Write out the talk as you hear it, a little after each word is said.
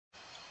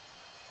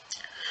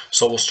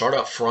So we'll start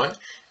up front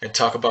and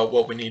talk about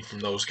what we need from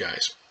those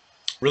guys.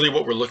 Really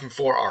what we're looking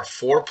for are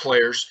 4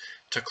 players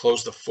to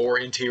close the 4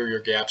 interior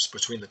gaps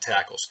between the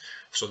tackles.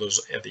 So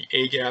those are the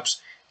A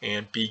gaps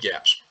and B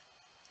gaps.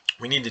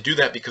 We need to do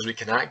that because we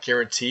cannot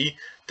guarantee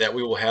that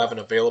we will have an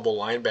available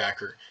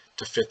linebacker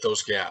to fit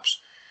those gaps.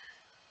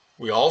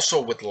 We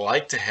also would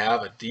like to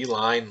have a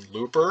D-line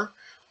looper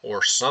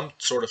or some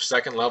sort of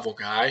second level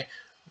guy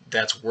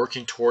that's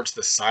working towards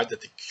the side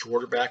that the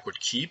quarterback would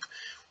keep.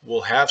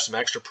 We'll have some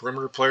extra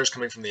perimeter players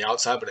coming from the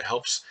outside, but it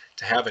helps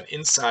to have an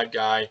inside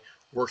guy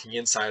working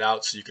inside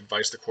out so you can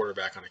vice the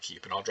quarterback on a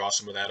keep. And I'll draw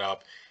some of that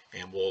up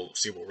and we'll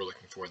see what we're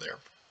looking for there.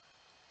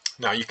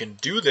 Now you can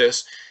do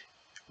this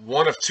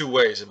one of 2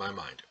 ways in my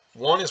mind.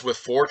 One is with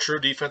 4 true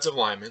defensive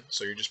linemen,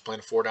 so you're just playing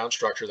a 4-down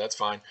structure, that's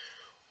fine.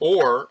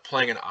 Or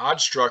playing an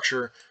odd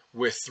structure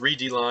with 3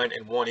 D-line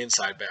and 1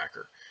 inside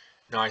backer.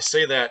 Now I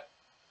say that,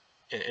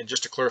 and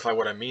just to clarify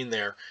what I mean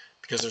there,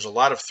 because there's a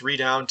lot of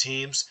 3-down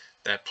teams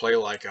that play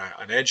like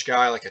an edge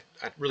guy, like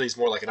really is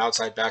more like an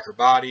outside backer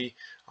body.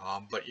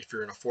 But if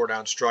you're in a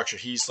 4-down structure,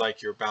 he's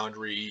like your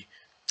boundary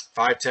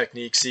 5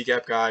 technique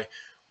C-gap guy,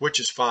 which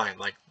is fine.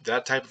 Like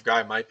that type of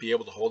guy might be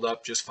able to hold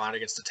up just fine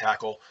against the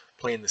tackle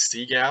playing the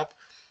C-gap.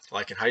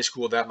 Like in high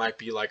school, that might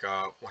be like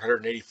a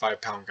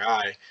 185-pound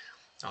guy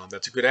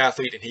that's a good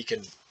athlete, and he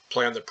can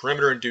play on the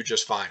perimeter and do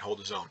just fine, hold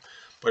his own.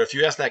 But if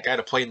you ask that guy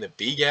to play in the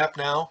B-gap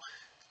now,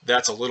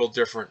 that's a little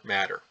different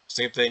matter.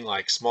 Same thing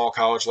like small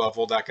college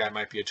level, that guy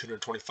might be a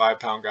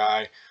 225-pound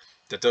guy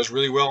that does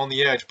really well on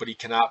the edge, but he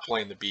cannot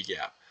play in the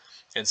B-gap.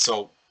 And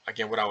so,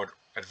 again, what I would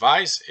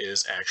advise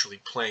is actually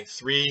playing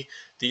 3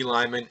 D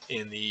linemen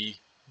in the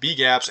B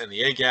gaps and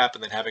the A gap,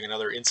 and then having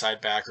another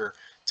inside backer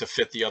to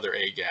fit the other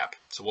A gap.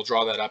 So we'll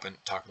draw that up and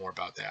talk more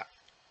about that.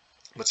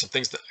 But some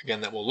things that,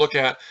 again, that we'll look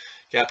at: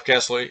 gap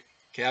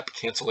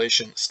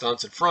cancellation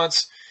stunts and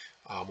fronts.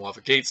 We'll have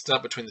a gate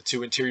stunt between the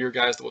 2 interior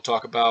guys that we'll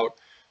talk about.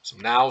 Some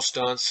now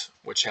stunts,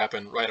 which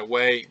happen right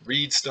away.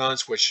 Read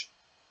stunts,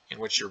 in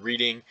which you're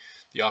reading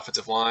the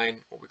offensive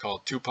line, what we call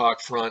a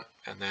Tupac front,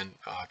 and then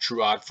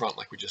true odd front,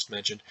 like we just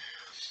mentioned.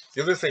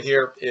 The other thing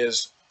here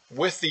is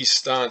with these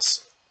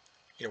stunts,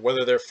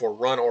 whether they're for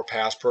run or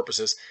pass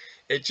purposes,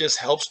 it just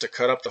helps to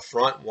cut up the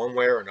front one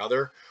way or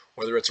another,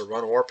 whether it's a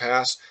run or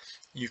pass.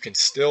 You can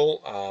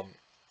still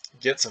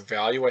get some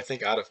value, I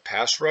think, out of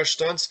pass rush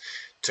stunts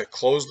to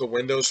close the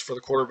windows for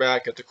the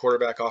quarterback, get the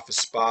quarterback off his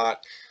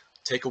spot,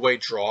 take away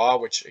draw,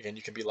 which, again,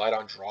 you can be light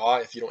on draw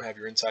if you don't have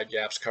your inside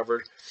gaps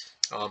covered,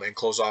 and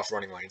close off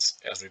running lanes,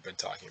 as we've been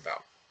talking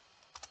about.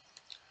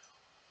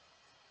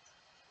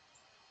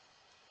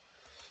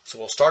 So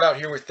we'll start out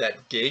here with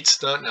that gate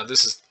stunt. Now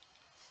this is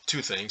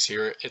 2 things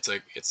here.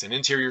 It's an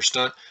interior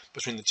stunt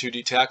between the 2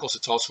 D tackles.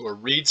 It's also a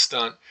read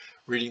stunt,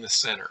 reading the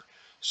center.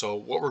 So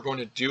what we're going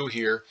to do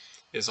here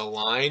is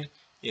align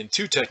in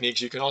 2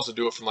 techniques. You can also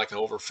do it from like an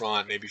over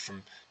front, maybe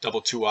from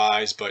double 2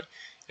 eyes, but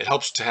it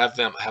helps to have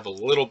them have a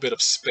little bit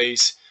of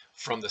space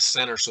from the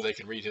center so they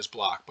can read his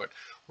block. But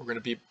we're going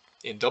to be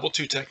in double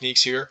 2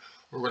 techniques here.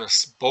 We're going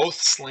to both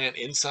slant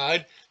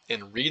inside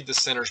and read the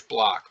center's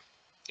block.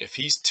 If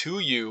he's to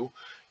you,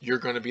 you're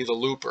going to be the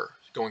looper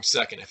going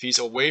second. If he's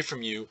away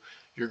from you,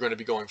 you're going to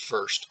be going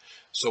first.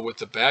 So with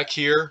the back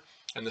here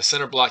and the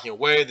center blocking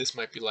away, this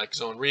might be like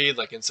zone read,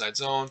 like inside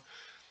zone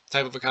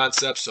type of a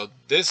concept. So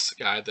this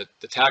guy, the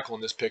tackle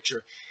in this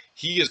picture,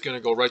 he is going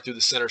to go right through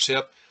the center's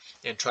hip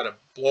and try to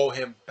blow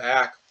him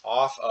back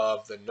off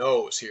of the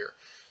nose here.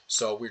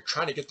 So we're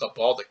trying to get the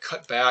ball to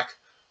cut back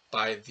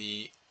by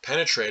the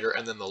penetrator,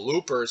 and then the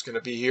looper is going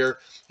to be here,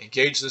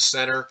 engage the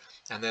center,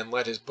 and then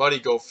let his buddy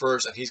go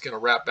first, and he's going to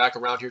wrap back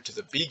around here to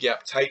the B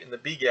gap, tight in the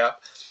B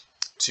gap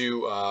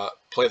to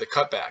play the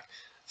cutback.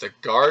 The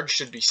guard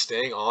should be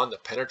staying on the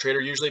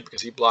penetrator usually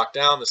because he blocked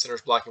down, the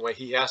center's blocking away.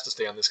 He has to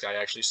stay on this guy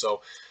actually,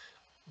 so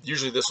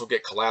usually this will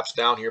get collapsed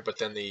down here, but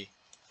then the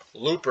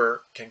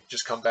looper can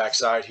just come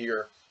backside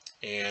here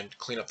and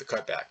clean up the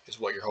cutback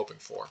is what you're hoping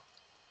for.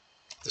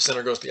 The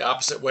center goes the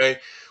opposite way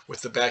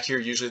with the back here.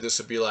 Usually this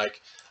would be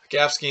like a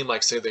gap scheme,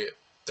 like say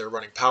they're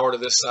running power to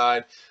this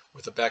side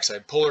with the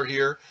backside puller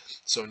here.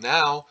 So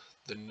now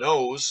the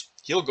nose,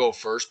 he'll go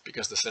first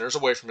because the center's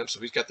away from him.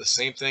 So he's got the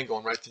same thing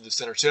going right through the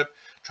center tip,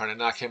 trying to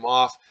knock him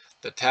off.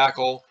 The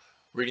tackle,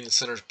 reading the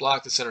center's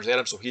block, the center's at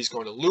him, so he's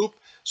going to loop.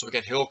 So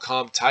again, he'll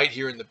come tight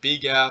here in the B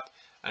gap,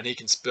 and he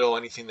can spill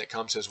anything that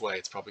comes his way.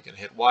 It's probably going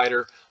to hit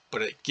wider,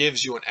 but it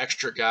gives you an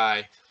extra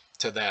guy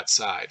to that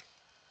side.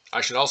 I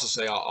should also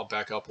say, I'll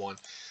back up one.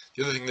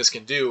 The other thing this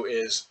can do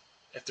is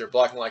if they're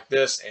blocking like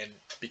this, and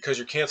because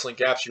you're canceling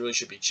gaps, you really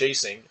should be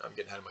chasing. I'm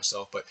getting ahead of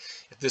myself, but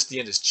if this D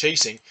end is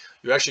chasing,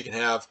 you actually can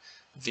have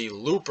the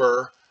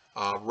looper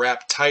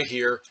wrap tight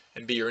here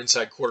and be your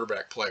inside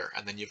quarterback player.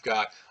 And then you've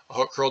got a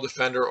hook curl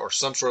defender or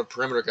some sort of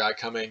perimeter guy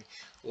coming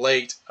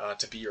late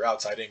to be your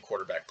outside in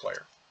quarterback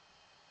player.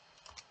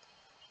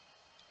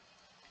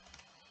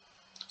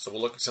 So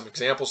we'll look at some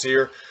examples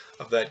here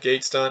of that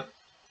gate stunt.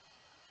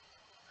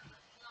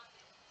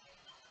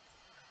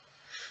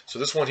 So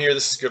this one here,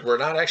 this is good. We're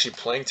not actually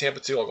playing Tampa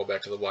 2. I'll go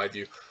back to the wide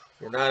view.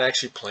 We're not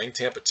actually playing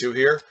Tampa 2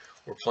 here.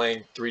 we're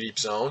playing 3-deep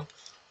zone,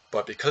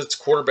 but because it's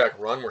quarterback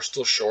run, we're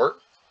still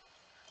short.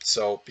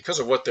 So because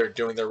of what they're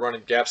doing, they're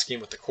running gap scheme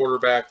with the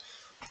quarterback,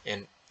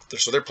 and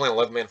so they're playing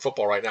 11-man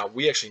football right now.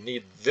 We actually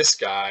need this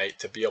guy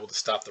to be able to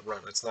stop the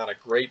run. It's not a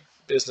great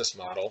business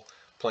model,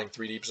 playing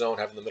 3-deep zone,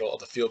 having the middle of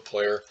the field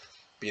player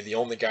be the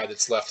only guy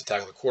that's left to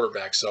tackle the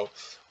quarterback. So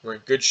we're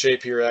in good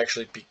shape here,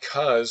 actually,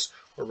 because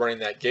we're running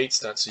that gate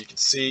stunt. So you can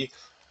see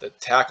the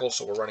tackle,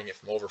 so we're running it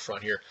from over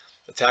front here.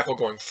 The tackle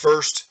going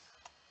first.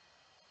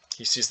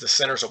 He sees the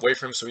center's away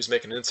from him, so he's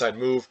making an inside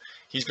move.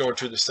 He's going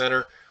to the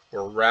center.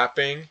 We're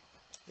wrapping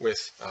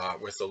with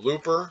the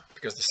looper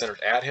because the center's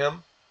at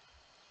him.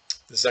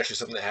 This is actually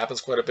something that happens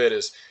quite a bit,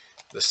 is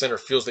the center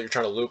feels that you're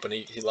trying to loop and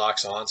he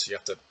locks on, so you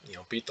have to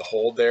beat the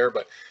hold there.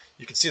 But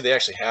you can see they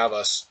actually have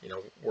us.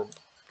 We're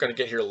going to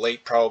get here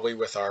late probably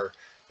with our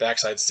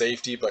backside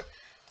safety, but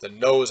the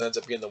nose ends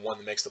up being the one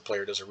that makes the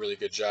player does a really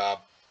good job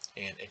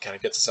and kind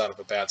of gets us out of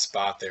a bad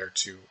spot there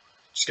to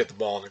just get the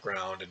ball on the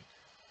ground and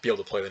be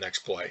able to play the next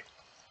play.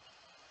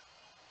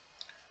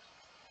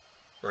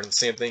 Running the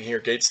same thing here,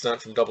 gate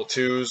stunt from double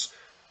twos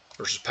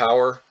versus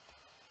power.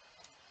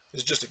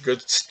 This is just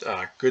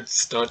a good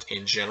stunt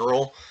in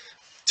general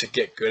to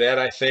get good at,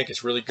 I think.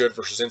 It's really good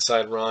versus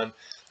inside run,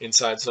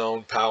 inside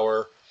zone,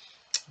 power.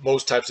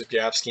 Most types of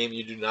gap scheme,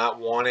 you do not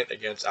want it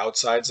against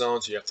outside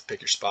zones. You have to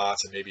pick your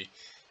spots and maybe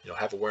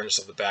have awareness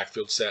of the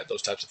backfield set,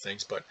 those types of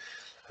things. But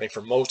I think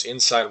for most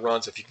inside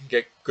runs, if you can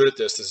get good at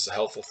this, this is a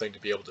helpful thing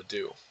to be able to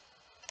do.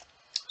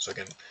 So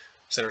again,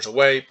 centers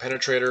away,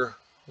 penetrator,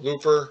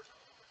 looper.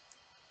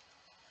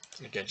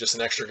 And again, just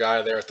an extra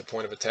guy there at the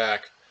point of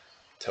attack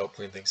to help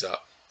clean things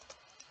up.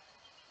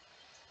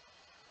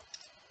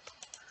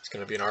 It's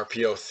going to be an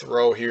RPO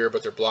throw here,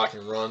 but they're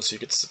blocking runs, so you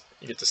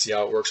get to see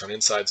how it works on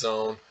inside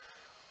zone.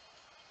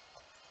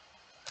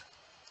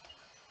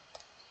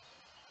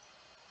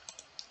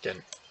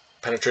 Again,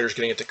 penetrator's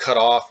getting it to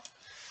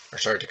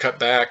to cut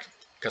back,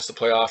 cuts the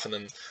play off, and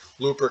then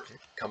looper can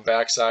come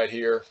backside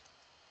here.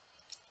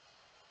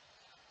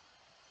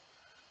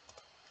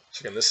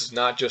 So again, this is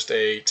not just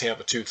a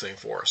Tampa 2 thing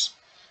for us.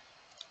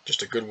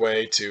 Just a good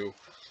way to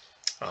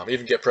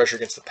even get pressure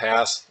against the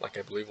pass, like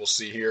I believe we'll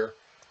see here.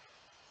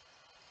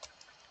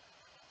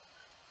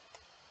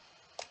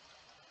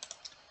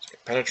 So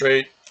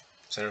penetrate,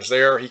 center's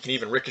there. He can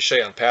even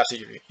ricochet on pass. He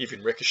can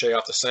even ricochet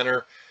off the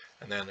center.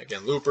 And then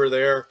again, looper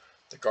there.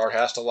 The guard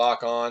has to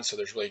lock on, so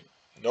there's really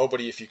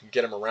nobody, if you can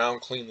get him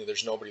around cleanly,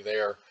 there's nobody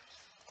there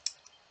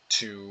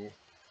to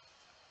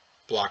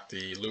block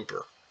the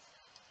looper.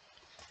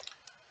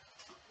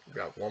 We've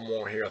got one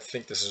more here. I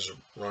think this is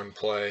a run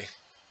play.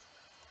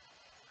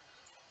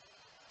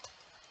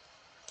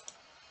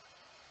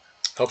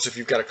 Helps if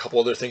you've got a couple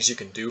other things you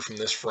can do from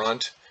this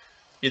front.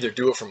 Either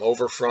do it from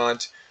over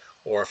front,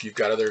 or if you've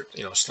got other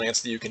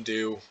slants that you can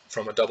do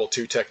from a double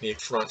 2 technique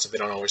front, so they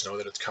don't always know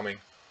that it's coming.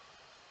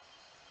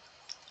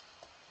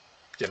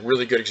 Again,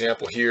 really good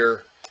example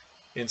here.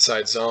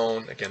 Inside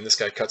zone. Again, this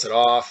guy cuts it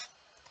off.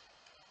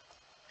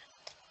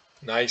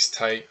 Nice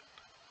tight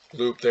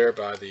loop there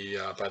by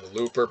the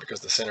looper because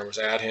the center was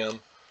at him.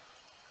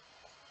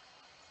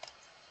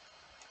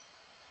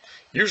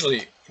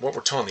 Usually, what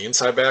we're telling the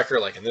inside backer,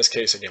 like in this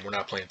case, again, we're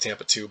not playing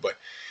Tampa 2, but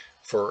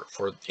for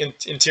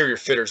interior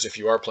fitters, if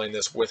you are playing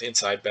this with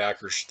inside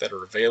backers that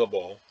are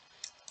available,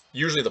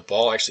 usually the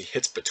ball actually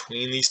hits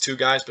between these two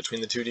guys,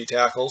 between the 2D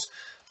tackles.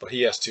 But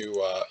he has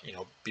to,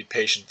 be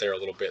patient there a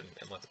little bit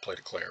and let the play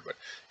declare. But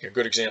a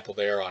good example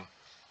there on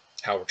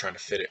how we're trying to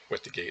fit it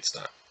with the gate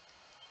stunt.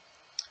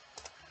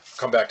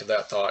 Come back to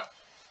that thought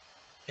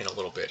in a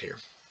little bit here.